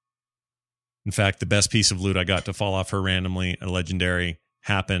Kadalharha. In fact, the best piece of loot I got to fall off her randomly, a legendary,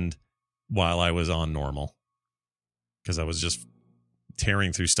 happened while I was on normal, because I was just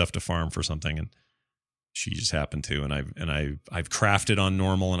tearing through stuff to farm for something, and she just happened to. And I've crafted on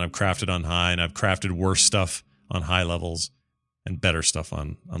normal, and I've crafted on high, and I've crafted worse stuff on high levels and better stuff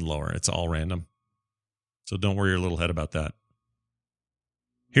on lower. It's all random, so don't worry your little head about that.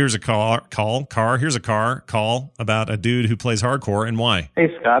 Here's a call about a dude who plays hardcore and why. Hey,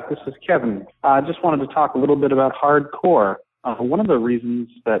 Scott, this is Kevin. I just wanted to talk a little bit about hardcore. One of the reasons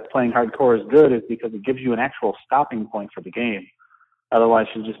that playing hardcore is good is because it gives you an actual stopping point for the game. Otherwise,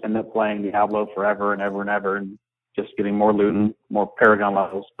 you just end up playing Diablo forever and ever and ever and just getting more loot and more Paragon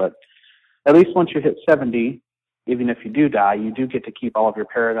levels. But at least once you hit 70, even if you do die, you do get to keep all of your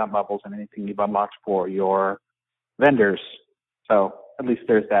Paragon levels and anything you've unlocked for your vendors. So at least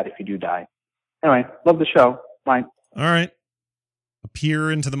there's that if you do die. Anyway, love the show. Bye. All right. Peer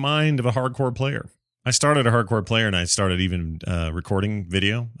into the mind of a hardcore player. I started a hardcore player, and I started even recording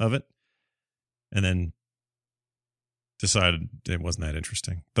video of it, and then decided it wasn't that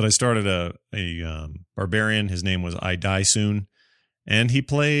interesting. But I started a barbarian. His name was I Die Soon, and he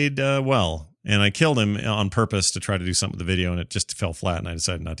played well. And I killed him on purpose to try to do something with the video, and it just fell flat, and I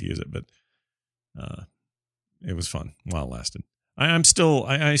decided not to use it. But it was fun while it lasted. I still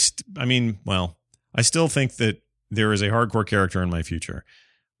think that there is a hardcore character in my future.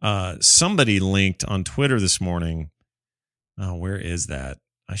 Somebody linked on Twitter this morning. Oh, where is that?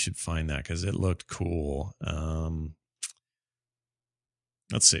 I should find that because it looked cool.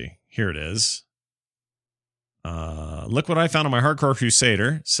 Let's see. Here it is. Look what I found on my Hardcore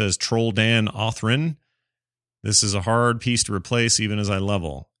Crusader, says Troll Dan Othrin. This is a hard piece to replace even as I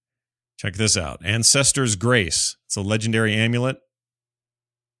level. Check this out. Ancestor's Grace. It's a legendary amulet.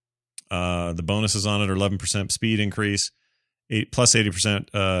 The bonuses on it are 11% speed increase, plus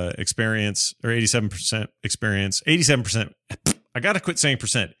 80% experience, or 87% experience. 87%. I got to quit saying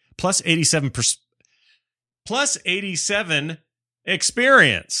percent. Plus 87%. Plus 87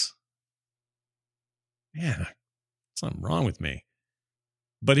 experience. Man, something wrong with me.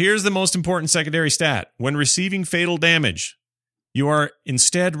 But here's the most important secondary stat. When receiving fatal damage, you are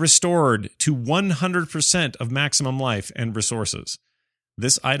instead restored to 100% of maximum life and resources.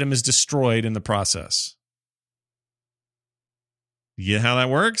 This item is destroyed in the process. You get how that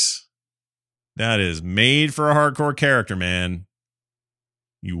works? That is made for a hardcore character, man.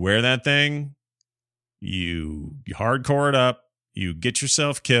 You wear that thing, you hardcore it up, you get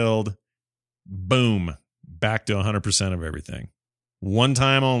yourself killed, boom, back to 100% of everything. One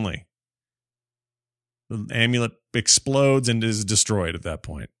time only. The amulet explodes and is destroyed at that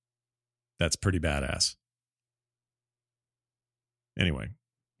point. That's pretty badass. Anyway,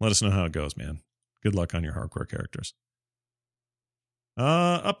 let us know how it goes, man. Good luck on your hardcore characters.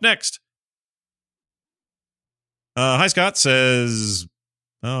 Up next. Hi, Scott says...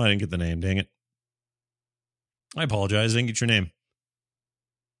 Oh, I didn't get the name. Dang it. I apologize. I didn't get your name.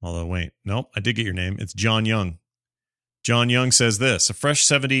 Although, wait. Nope, I did get your name. It's John Young. John Young says this: a fresh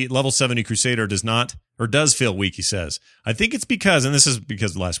level 70 Crusader does feel weak, he says. I think it's because, and this is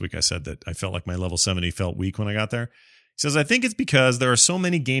because last week I said that I felt like my level 70 felt weak when I got there. He says, I think it's because there are so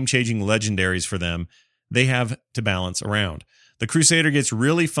many game-changing legendaries for them they have to balance around. The Crusader gets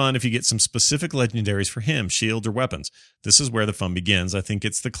really fun if you get some specific legendaries for him, shields or weapons. This is where the fun begins. I think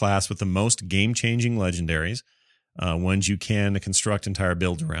it's the class with the most game-changing legendaries, ones you can construct entire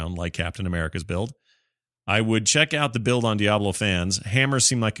builds around, like Captain America's build. I would check out the build on Diablo fans. Hammers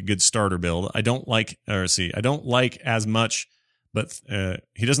seem like a good starter build. I don't like as much, but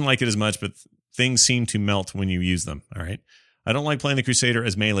he doesn't like it as much, but things seem to melt when you use them. All right. I don't like playing the Crusader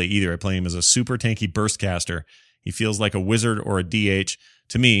as melee either. I play him as a super tanky burst caster. He feels like a wizard or a DH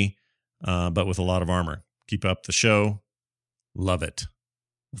to me, but with a lot of armor. Keep up the show. Love it.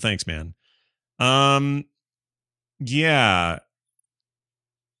 Well, thanks, man. Yeah,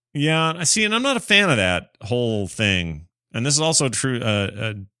 I see, and I'm not a fan of that whole thing. And this is also true.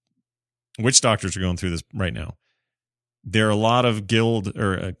 Witch doctors are going through this right now. There are a lot of There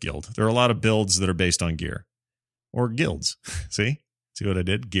are a lot of builds that are based on gear or guilds. See what I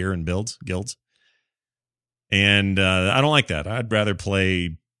did? Gear and guilds. And I don't like that. I'd rather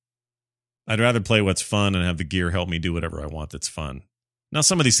play what's fun and have the gear help me do whatever I want that's fun. Now,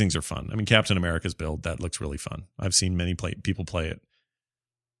 some of these things are fun. I mean, Captain America's build, that looks really fun. I've seen many people play it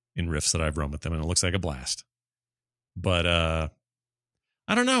in rifts that I've run with them, and it looks like a blast. But I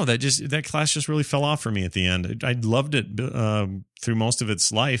don't know. That class just really fell off for me at the end. I loved it through most of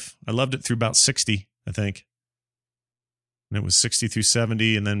its life. I loved it through about 60, I think. And it was 60 through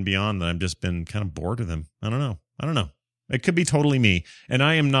 70 and then beyond that I've just been kind of bored of them. I don't know. It could be totally me. And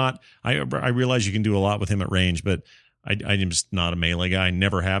I am not, I realize you can do a lot with him at range, but I'm just not a melee guy. I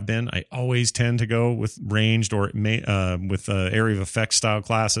never have been. I always tend to go with ranged or with area of effect style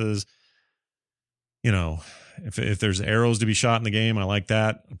classes. You know, if there's arrows to be shot in the game, I like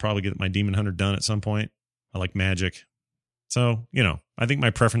that. I'll probably get my Demon Hunter done at some point. I like magic. So, you know, I think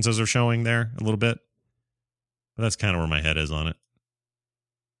my preferences are showing there a little bit. But that's kind of where my head is on it.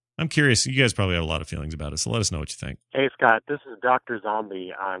 I'm curious. You guys probably have a lot of feelings about it, so let us know what you think. Hey, Scott, this is Dr.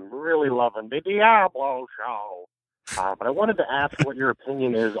 Zombie. I'm really loving the Diablo show. But I wanted to ask what your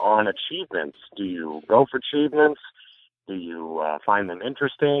opinion is on achievements. Do you go for achievements? Do you find them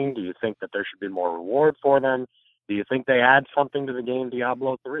interesting? Do you think that there should be more reward for them? Do you think they add something to the game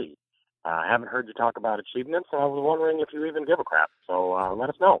Diablo 3? I haven't heard you talk about achievements, and I was wondering if you even give a crap. So let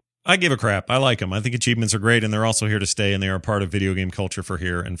us know. I give a crap. I like them. I think achievements are great, and they're also here to stay, and they are part of video game culture for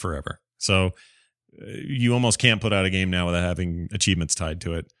here and forever. So you almost can't put out a game now without having achievements tied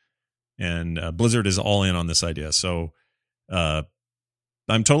to it. And Blizzard is all in on this idea. So I'm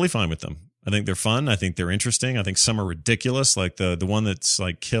totally fine with them. I think they're fun. I think they're interesting. I think some are ridiculous, like the one that's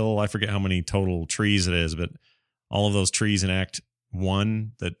like kill. I forget how many total trees it is, but all of those trees in Act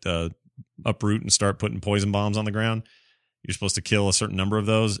 1 that uproot and start putting poison bombs on the ground. You're supposed to kill a certain number of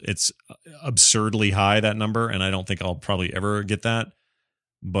those. It's absurdly high, that number, and I don't think I'll probably ever get that.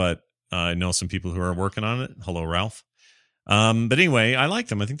 But I know some people who are working on it. Hello, Ralph. But anyway, I like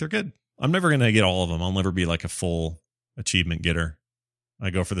them. I think they're good. I'm never going to get all of them. I'll never be like a full achievement getter. I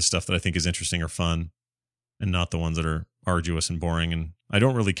go for the stuff that I think is interesting or fun and not the ones that are arduous and boring. And I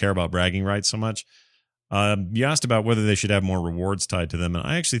don't really care about bragging rights so much. You asked about whether they should have more rewards tied to them, and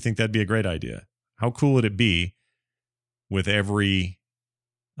I actually think that'd be a great idea. How cool would it be with every,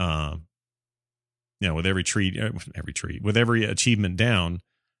 with every achievement down,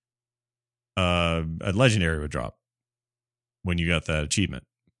 a legendary would drop when you got that achievement.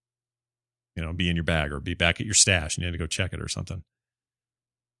 You know, be in your bag or be back at your stash and you had to go check it or something.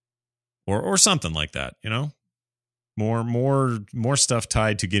 Or something like that, you know? More stuff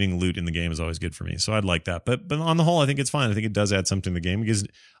tied to getting loot in the game is always good for me. So I'd like that. But on the whole, I think it's fine. I think it does add something to the game. It gives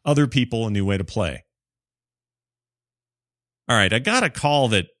other people a new way to play. All right, I got a call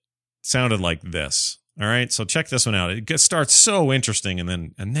that sounded like this. All right, so check this one out. It starts so interesting,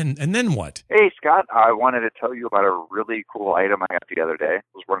 and then what? Hey, Scott, I wanted to tell you about a really cool item I got the other day. I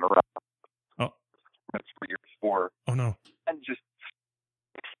was running around. Oh, that's 3 years before. Oh no! And just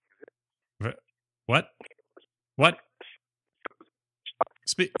what?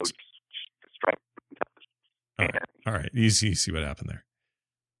 Speak. All right. You see what happened there.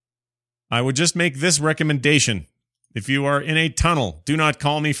 I would just make this recommendation. If you are in a tunnel, do not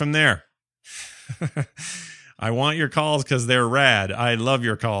call me from there. I want your calls because they're rad. I love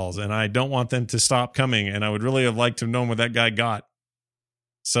your calls, and I don't want them to stop coming, and I would really have liked to have known what that guy got.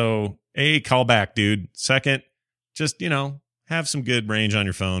 So, A, call back, dude. Second, just, have some good range on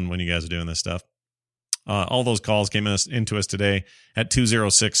your phone when you guys are doing this stuff. All those calls came into us today at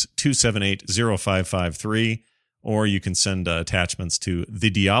 206-278-0553. or you can send attachments to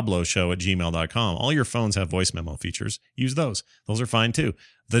thediabloshow@gmail.com. All your phones have voice memo features. Use those. Those are fine too.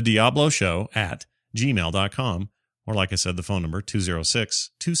 Thediabloshow@gmail.com, or like I said, the phone number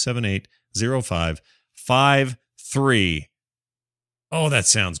 206-278-0553. Oh, that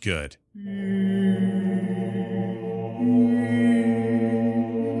sounds good.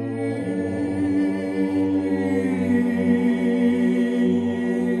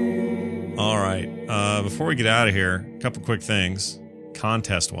 All right. Before we get out of here, a couple quick things,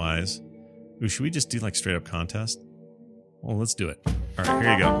 contest-wise. Ooh, should we just do like straight-up contest? Well, let's do it. All right,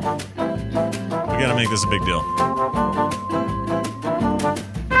 here you go. We got to make this a big deal.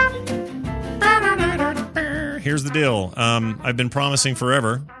 Here's the deal. I've been promising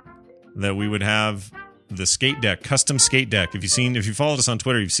forever that we would have the skate deck, custom skate deck. If you followed us on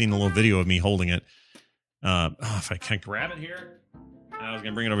Twitter, you've seen a little video of me holding it. If I can't grab it here. I was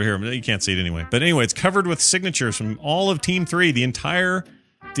going to bring it over here, but you can't see it anyway. But anyway, it's covered with signatures from all of Team 3. The entire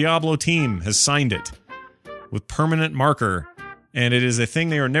Diablo team has signed it with permanent marker. And it is a thing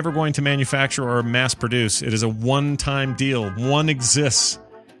they are never going to manufacture or mass produce. It is a one-time deal. One exists.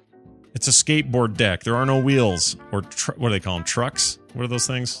 It's a skateboard deck. There are no wheels. Or what do they call them? Trucks? What are those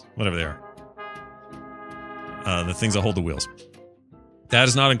things? Whatever they are. The things that hold the wheels. That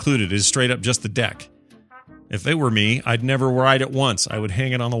is not included. It is straight up just the deck. If it were me, I'd never ride it once. I would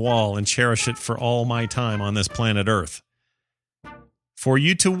hang it on the wall and cherish it for all my time on this planet Earth. For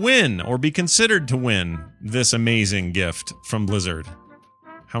you to win, or be considered to win, this amazing gift from Blizzard.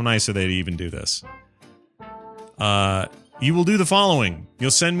 How nice are they to even do this? You will do the following.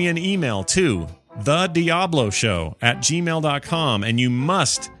 You'll send me an email to thediabloshow@gmail.com, and you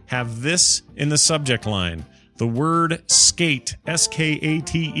must have this in the subject line. The word skate,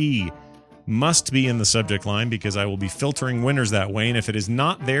 S-K-A-T-E, must be in the subject line because I will be filtering winners that way, and if it is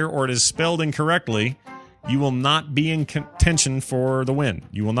not there or it is spelled incorrectly, you will not be in contention for the win.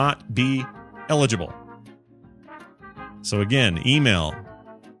 You will not be eligible. So again, email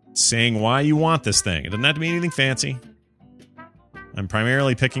saying why you want this thing. It doesn't have to be anything fancy. I'm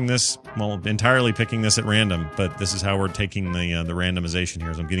primarily picking this, entirely picking this at random, but this is how we're taking the randomization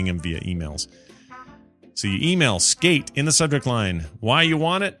here, is I'm getting them via emails. So you email skate in the subject line, why you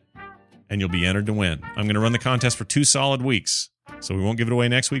want it, and you'll be entered to win. I'm going to run the contest for 2 solid weeks. So we won't give it away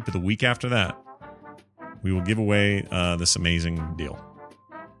next week, but the week after that, we will give away this amazing deal.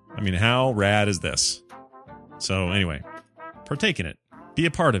 I mean, how rad is this? So anyway, partake in it. Be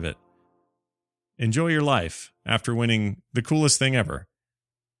a part of it. Enjoy your life after winning the coolest thing ever.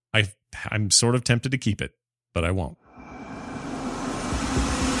 I'm sort of tempted to keep it, but I won't.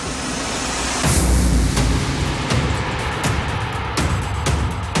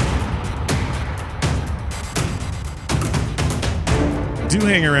 Do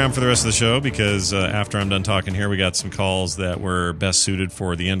hang around for the rest of the show because after I'm done talking here, we got some calls that were best suited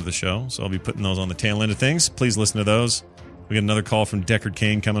for the end of the show. So I'll be putting those on the tail end of things. Please listen to those. We got another call from Deckard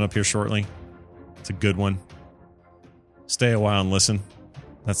Cain coming up here shortly. It's a good one. Stay a while and listen.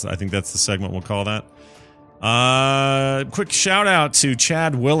 I think that's the segment we'll call that. Quick shout out to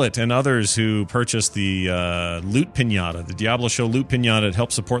Chad Willett and others who purchased the Loot Pinata, the Diablo Show Loot Pinata, to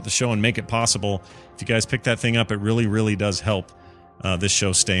help support the show and make it possible. If you guys pick that thing up, it really, really does help this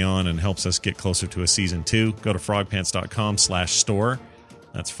show stay on and helps us get closer to a season 2. Go to frogpants.com/store.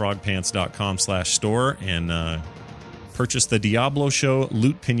 That's frogpants.com/store and purchase the Diablo Show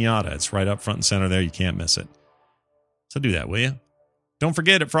Loot Pinata. It's right up front and center there. You can't miss it. So do that, will you? Don't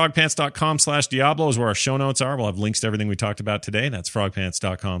forget, at frogpants.com/Diablo is where our show notes are. We'll have links to everything we talked about today. That's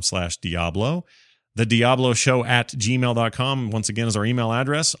frogpants.com/Diablo. The Diablo Show @gmail.com, once again, is our email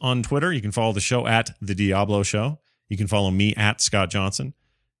address. On Twitter, you can follow the show @The Diablo Show. You can follow me @Scott Johnson.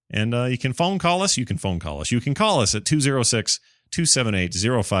 And you can phone call us. You can call us at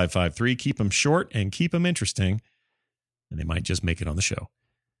 206-278-0553. Keep them short and keep them interesting. And they might just make it on the show.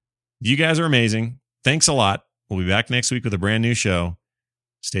 You guys are amazing. Thanks a lot. We'll be back next week with a brand new show.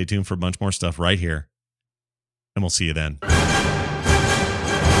 Stay tuned for a bunch more stuff right here. And we'll see you then.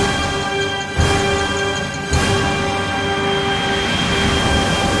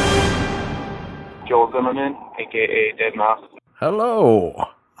 Joel Zimmerman, a.k.a. Dead Mouse. Hello,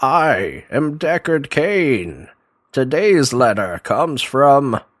 I am Deckard Cain. Today's letter comes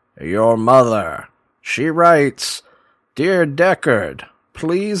from your mother. She writes, Dear Deckard,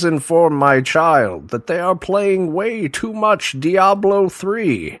 please inform my child that they are playing way too much Diablo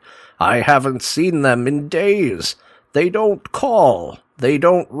 3. I haven't seen them in days. They don't call. They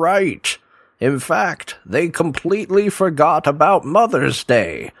don't write. In fact, they completely forgot about Mother's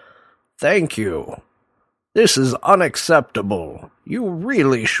Day. Thank you. This is unacceptable. You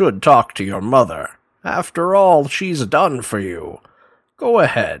really should talk to your mother. After all she's done for you. Go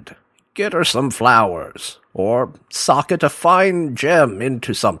ahead, get her some flowers, or socket a fine gem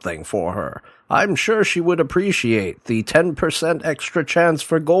into something for her. I'm sure she would appreciate the 10% extra chance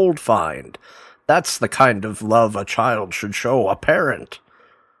for gold find. That's the kind of love a child should show a parent.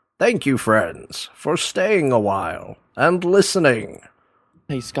 Thank you, friends, for staying a while and listening.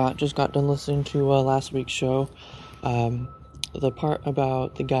 Hey, Scott, just got done listening to last week's show. The part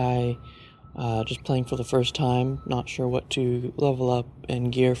about the guy just playing for the first time, not sure what to level up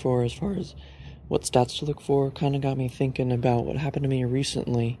and gear for as far as what stats to look for, kind of got me thinking about what happened to me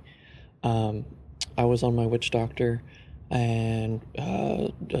recently. I was on my Witch Doctor, and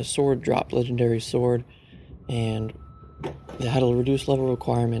a sword dropped, legendary sword, and it had a reduced level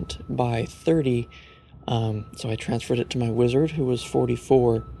requirement by 30, so I transferred it to my wizard, who was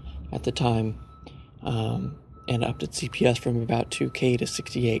 44 at the time, and upped its CPS from about 2k to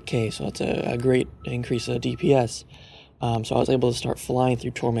 68k, so that's a great increase of DPS. So I was able to start flying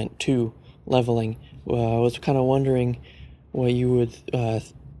through Torment 2 leveling. I was kind of wondering what you would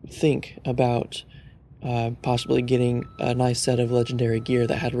think about possibly getting a nice set of legendary gear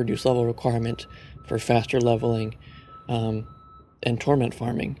that had reduced level requirement for faster leveling and Torment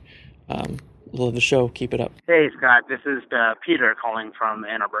farming. Love the show. Keep it up. Hey, Scott. This is Peter calling from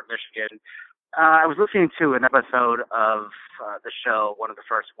Ann Arbor, Michigan. I was listening to an episode of the show, one of the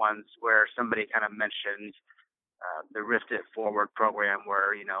first ones, where somebody kind of mentioned the Rift It Forward program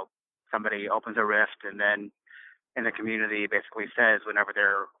where, somebody opens a rift and then in the community basically says whenever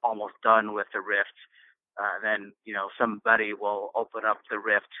they're almost done with the rift, then, somebody will open up the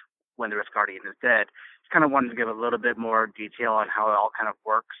rift when the Rift Guardian is dead. Just kind of wanted to give a little bit more detail on how it all kind of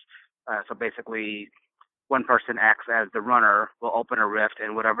works. So basically, one person acts as the runner, will open a rift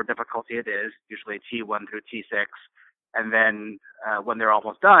in whatever difficulty it is, usually T1 through T6, and then when they're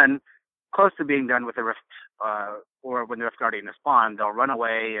almost done, close to being done with the rift, or when the Rift Guardian is spawned, they'll run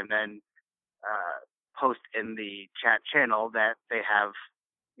away and then post in the chat channel that they have,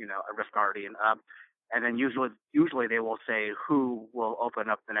 a Rift Guardian up, and then usually they will say who will open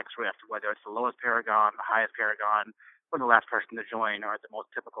up the next rift, whether it's the lowest Paragon, the highest Paragon, or the last person to join are the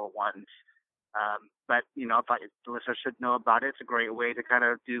most typical ones. But, I thought the listeners should know about it. It's a great way to kind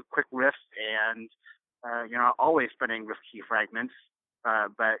of do quick rifts and, always spending rift key fragments.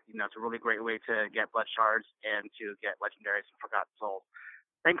 But, it's a really great way to get blood shards and to get legendaries and Forgotten Souls.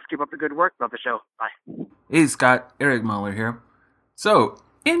 Thanks. Keep up the good work. Love the show. Bye. Hey, Scott. Eric Muller here. So,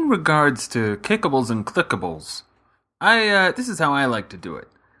 in regards to kickables and clickables, this is how I like to do it.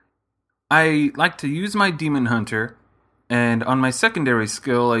 I like to use my Demon Hunter, and on my secondary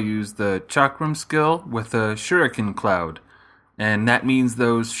skill, I use the Chakram skill with a Shuriken Cloud. And that means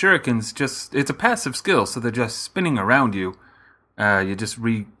those shurikens it's a passive skill, so they're just spinning around you. You just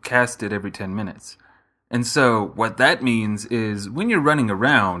recast it every 10 minutes. And so, what that means is, when you're running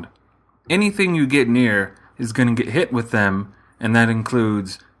around, anything you get near is going to get hit with them, and that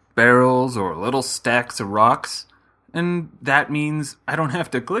includes barrels or little stacks of rocks. And that means I don't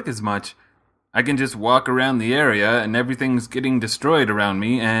have to click as much. I can just walk around the area and everything's getting destroyed around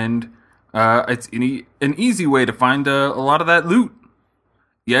me, and it's an easy way to find a lot of that loot.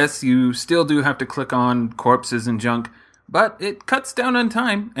 Yes, you still do have to click on corpses and junk, but it cuts down on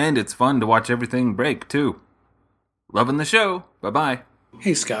time, and it's fun to watch everything break, too. Loving the show. Bye-bye.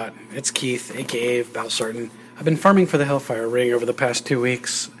 Hey, Scott. It's Keith, a.k.a. Balsartan. I've been farming for the Hellfire Ring over the past 2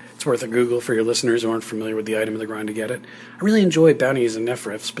 weeks. It's worth a Google for your listeners who aren't familiar with the item of the grind to get it. I really enjoy bounties and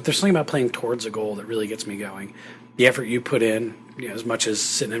Nephrifs, but there's something about playing towards a goal that really gets me going. The effort you put in, as much as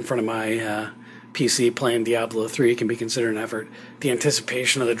sitting in front of my PC playing Diablo 3 can be considered an effort. The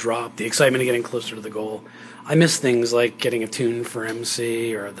anticipation of the drop, the excitement of getting closer to the goal. I miss things like getting a tune for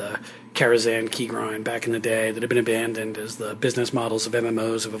MC or the Karazhan key grind back in the day that have been abandoned as the business models of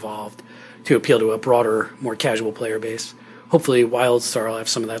MMOs have evolved to appeal to a broader, more casual player base. Hopefully WildStar will have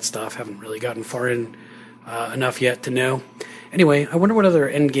some of that stuff. Haven't really gotten far in enough yet to know. Anyway, I wonder what other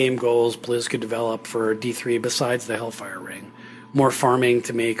endgame goals Blizz could develop for D3 besides the Hellfire Ring. More farming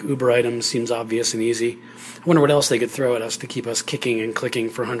to make Uber items seems obvious and easy. I wonder what else they could throw at us to keep us kicking and clicking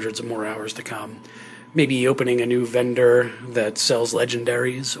for hundreds of more hours to come. Maybe opening a new vendor that sells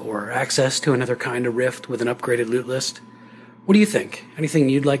legendaries or access to another kind of rift with an upgraded loot list. What do you think? Anything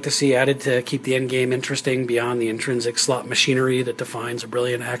you'd like to see added to keep the endgame interesting beyond the intrinsic slot machinery that defines a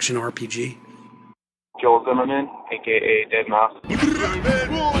brilliant action RPG? Joel Zimmerman, a.k.a. Dead Mouse.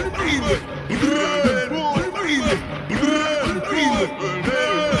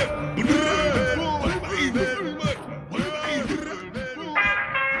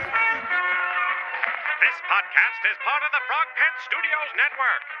 This podcast is part of the Frog Pants Studios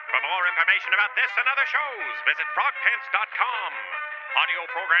Network. For more information about this and other shows, visit frogpants.com. Audio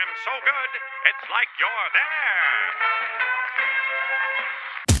program so good, it's like you're there.